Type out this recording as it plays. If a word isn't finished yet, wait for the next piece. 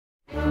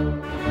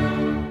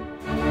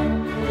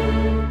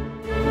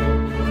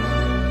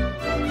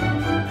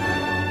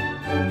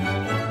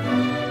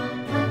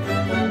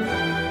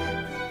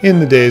In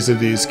the Days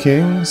of These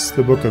Kings,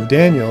 the Book of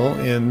Daniel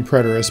in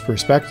Preterist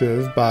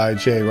Perspective by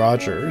J.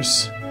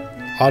 Rogers.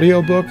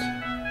 Audiobook,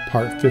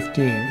 Part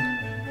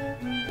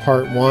 15.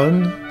 Part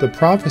 1, The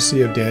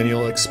Prophecy of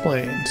Daniel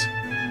Explained.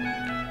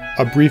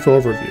 A brief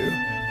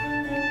overview.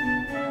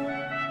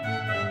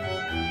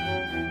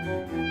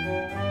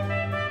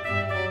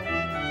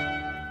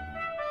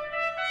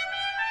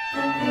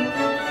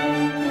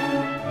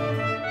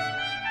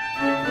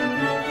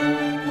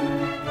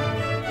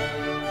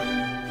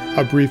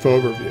 A brief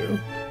overview.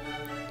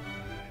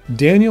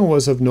 Daniel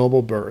was of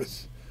noble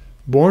birth,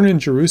 born in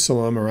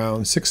Jerusalem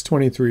around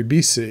 623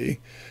 BC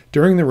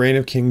during the reign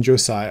of King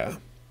Josiah.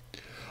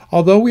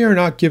 Although we are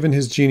not given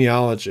his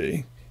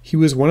genealogy, he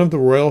was one of the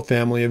royal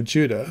family of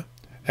Judah,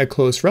 a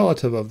close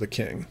relative of the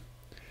king.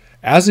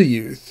 As a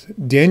youth,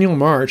 Daniel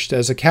marched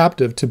as a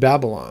captive to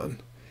Babylon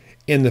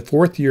in the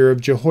 4th year of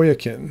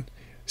Jehoiakim,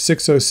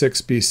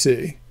 606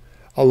 BC,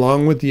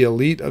 along with the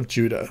elite of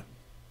Judah.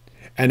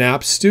 An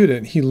apt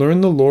student, he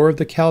learned the lore of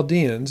the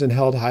Chaldeans and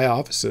held high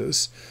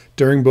offices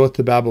during both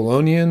the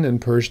Babylonian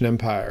and Persian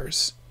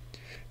empires.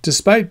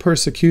 Despite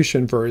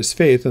persecution for his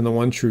faith in the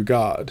one true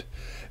God,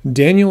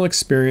 Daniel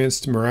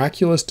experienced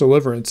miraculous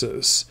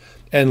deliverances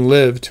and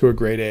lived to a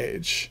great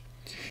age.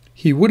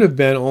 He would have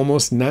been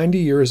almost 90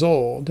 years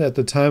old at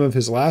the time of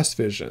his last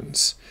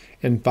visions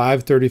in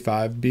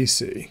 535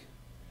 BC.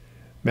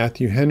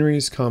 Matthew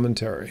Henry's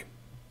Commentary.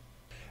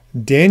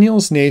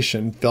 Daniel's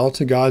nation fell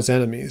to God's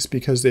enemies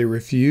because they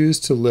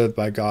refused to live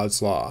by God's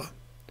law.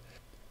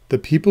 The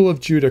people of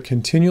Judah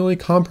continually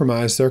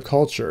compromised their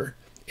culture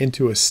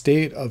into a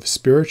state of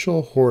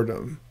spiritual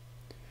whoredom.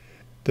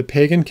 The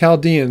pagan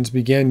Chaldeans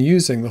began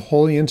using the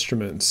holy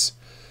instruments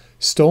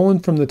stolen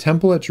from the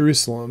temple at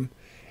Jerusalem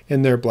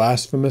in their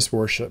blasphemous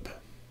worship.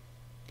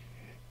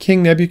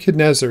 King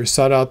Nebuchadnezzar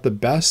sought out the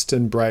best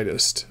and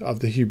brightest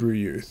of the Hebrew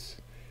youth.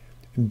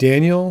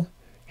 Daniel,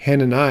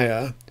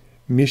 Hananiah,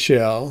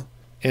 Mishael,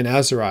 and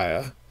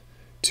Azariah,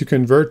 to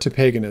convert to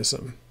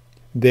paganism.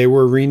 They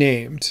were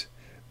renamed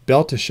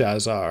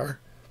Belteshazzar,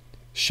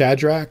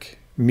 Shadrach,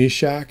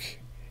 Meshach,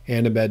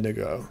 and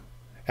Abednego,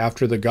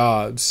 after the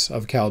gods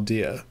of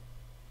Chaldea.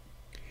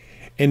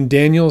 In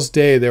Daniel's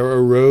day there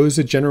arose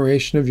a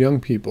generation of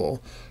young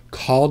people,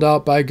 called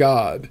out by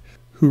God,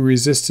 who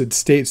resisted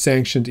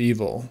state-sanctioned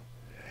evil.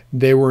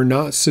 They were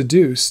not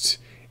seduced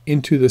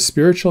into the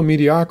spiritual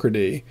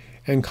mediocrity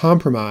and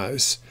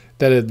compromise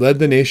that had led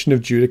the nation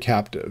of Judah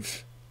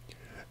captive.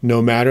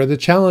 No matter the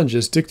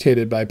challenges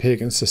dictated by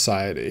pagan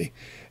society,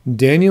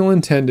 Daniel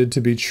intended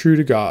to be true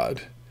to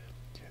God.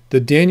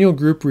 The Daniel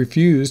group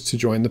refused to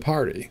join the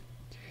party.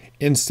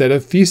 Instead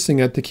of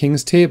feasting at the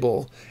king's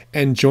table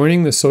and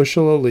joining the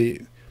social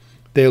elite,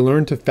 they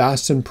learned to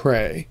fast and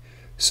pray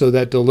so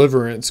that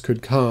deliverance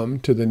could come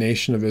to the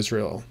nation of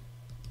Israel.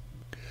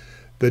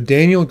 The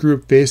Daniel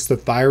group faced the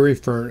fiery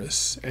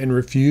furnace and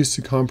refused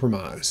to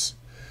compromise.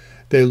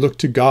 They looked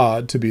to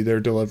God to be their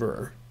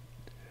deliverer.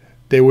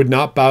 They would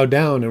not bow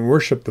down and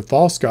worship the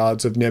false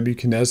gods of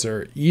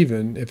Nebuchadnezzar,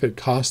 even if it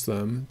cost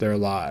them their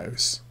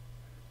lives.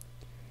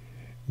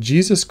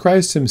 Jesus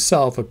Christ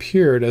himself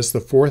appeared as the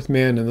fourth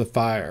man in the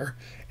fire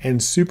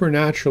and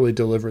supernaturally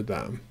delivered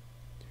them.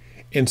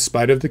 In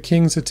spite of the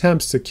king's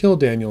attempts to kill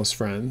Daniel's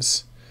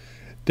friends,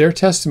 their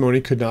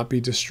testimony could not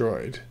be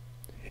destroyed.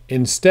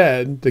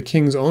 Instead, the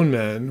king's own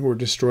men were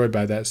destroyed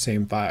by that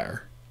same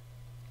fire.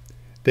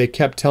 They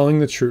kept telling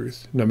the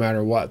truth, no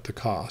matter what the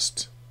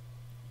cost.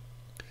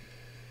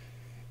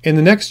 In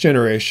the next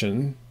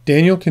generation,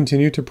 Daniel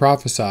continued to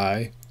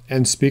prophesy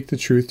and speak the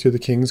truth to the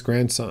king's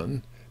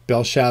grandson,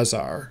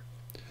 Belshazzar,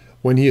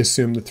 when he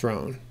assumed the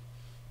throne.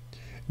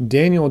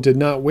 Daniel did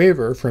not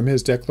waver from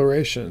his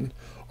declaration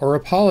or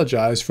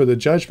apologize for the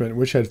judgment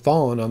which had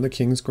fallen on the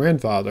king's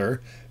grandfather,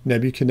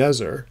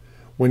 Nebuchadnezzar,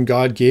 when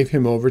God gave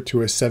him over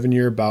to a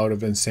 7-year bout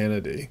of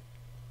insanity.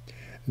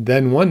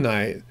 Then one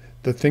night,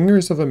 the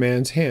fingers of a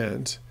man's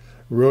hand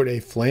wrote a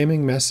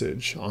flaming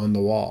message on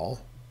the wall.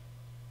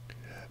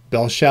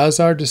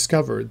 Belshazzar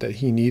discovered that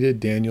he needed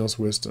Daniel's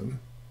wisdom.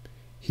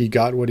 He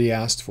got what he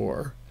asked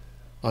for.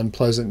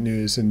 Unpleasant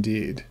news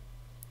indeed.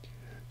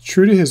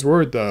 True to his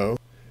word, though,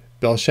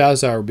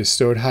 Belshazzar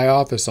bestowed high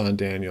office on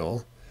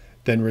Daniel,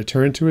 then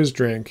returned to his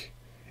drink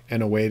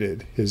and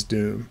awaited his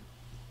doom.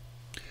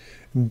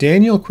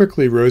 Daniel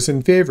quickly rose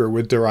in favor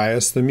with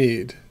Darius the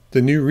Mede,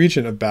 the new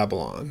regent of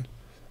Babylon.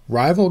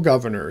 Rival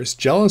governors,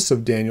 jealous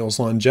of Daniel's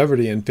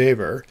longevity and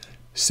favor,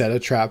 set a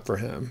trap for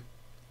him.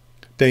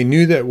 They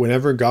knew that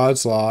whenever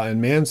God's law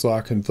and man's law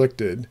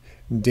conflicted,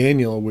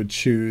 Daniel would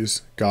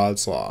choose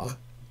God's law.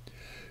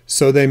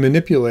 So they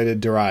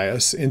manipulated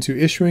Darius into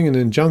issuing an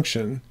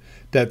injunction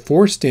that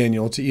forced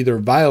Daniel to either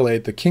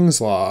violate the king's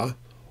law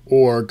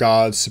or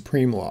God's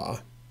supreme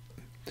law.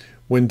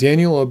 When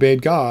Daniel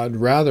obeyed God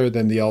rather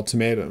than the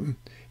ultimatum,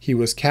 he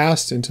was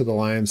cast into the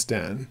lion's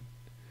den.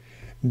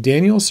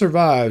 Daniel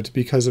survived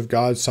because of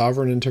God's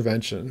sovereign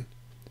intervention.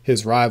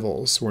 His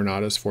rivals were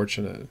not as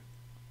fortunate.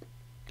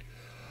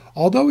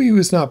 Although he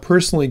was not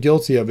personally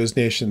guilty of his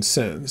nation's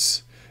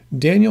sins,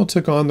 Daniel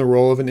took on the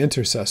role of an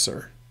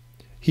intercessor.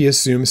 he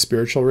assumed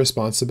spiritual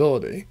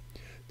responsibility.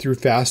 Through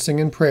fasting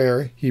and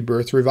prayer, he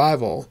birthed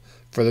revival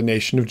for the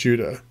nation of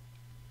Judah.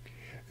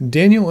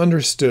 Daniel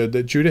understood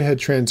that Judah had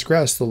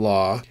transgressed the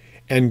law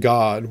and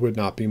God would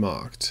not be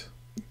mocked.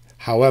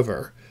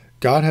 However,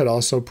 God had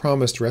also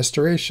promised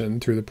restoration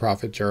through the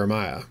prophet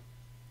Jeremiah.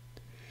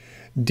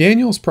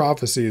 Daniel's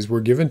prophecies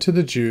were given to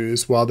the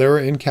Jews while they were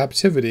in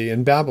captivity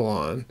in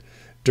Babylon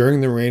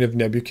during the reign of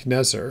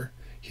Nebuchadnezzar,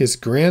 his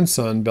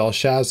grandson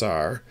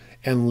Belshazzar,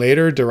 and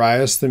later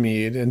Darius the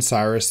Mede and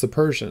Cyrus the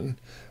Persian,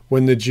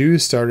 when the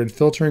Jews started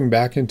filtering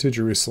back into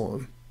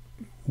Jerusalem.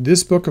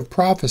 This book of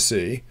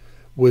prophecy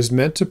was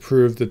meant to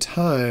prove the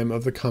time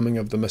of the coming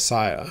of the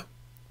Messiah.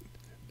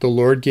 The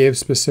Lord gave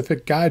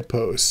specific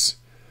guideposts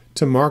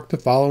to mark the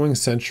following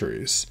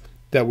centuries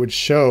that would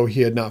show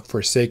he had not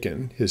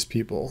forsaken his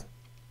people.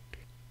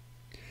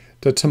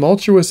 The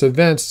tumultuous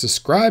events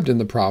described in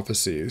the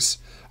prophecies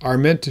are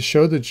meant to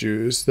show the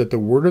Jews that the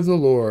word of the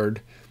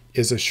Lord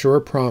is a sure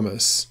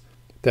promise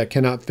that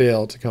cannot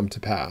fail to come to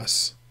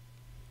pass.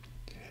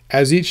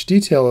 As each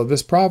detail of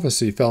this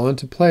prophecy fell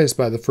into place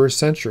by the first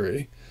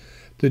century,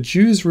 the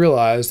Jews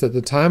realized that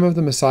the time of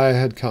the Messiah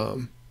had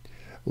come.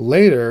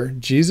 Later,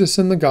 Jesus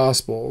in the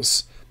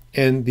Gospels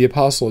and the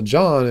Apostle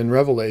John in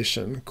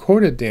Revelation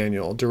quoted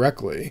Daniel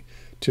directly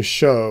to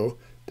show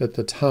that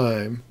the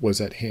time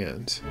was at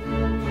hand.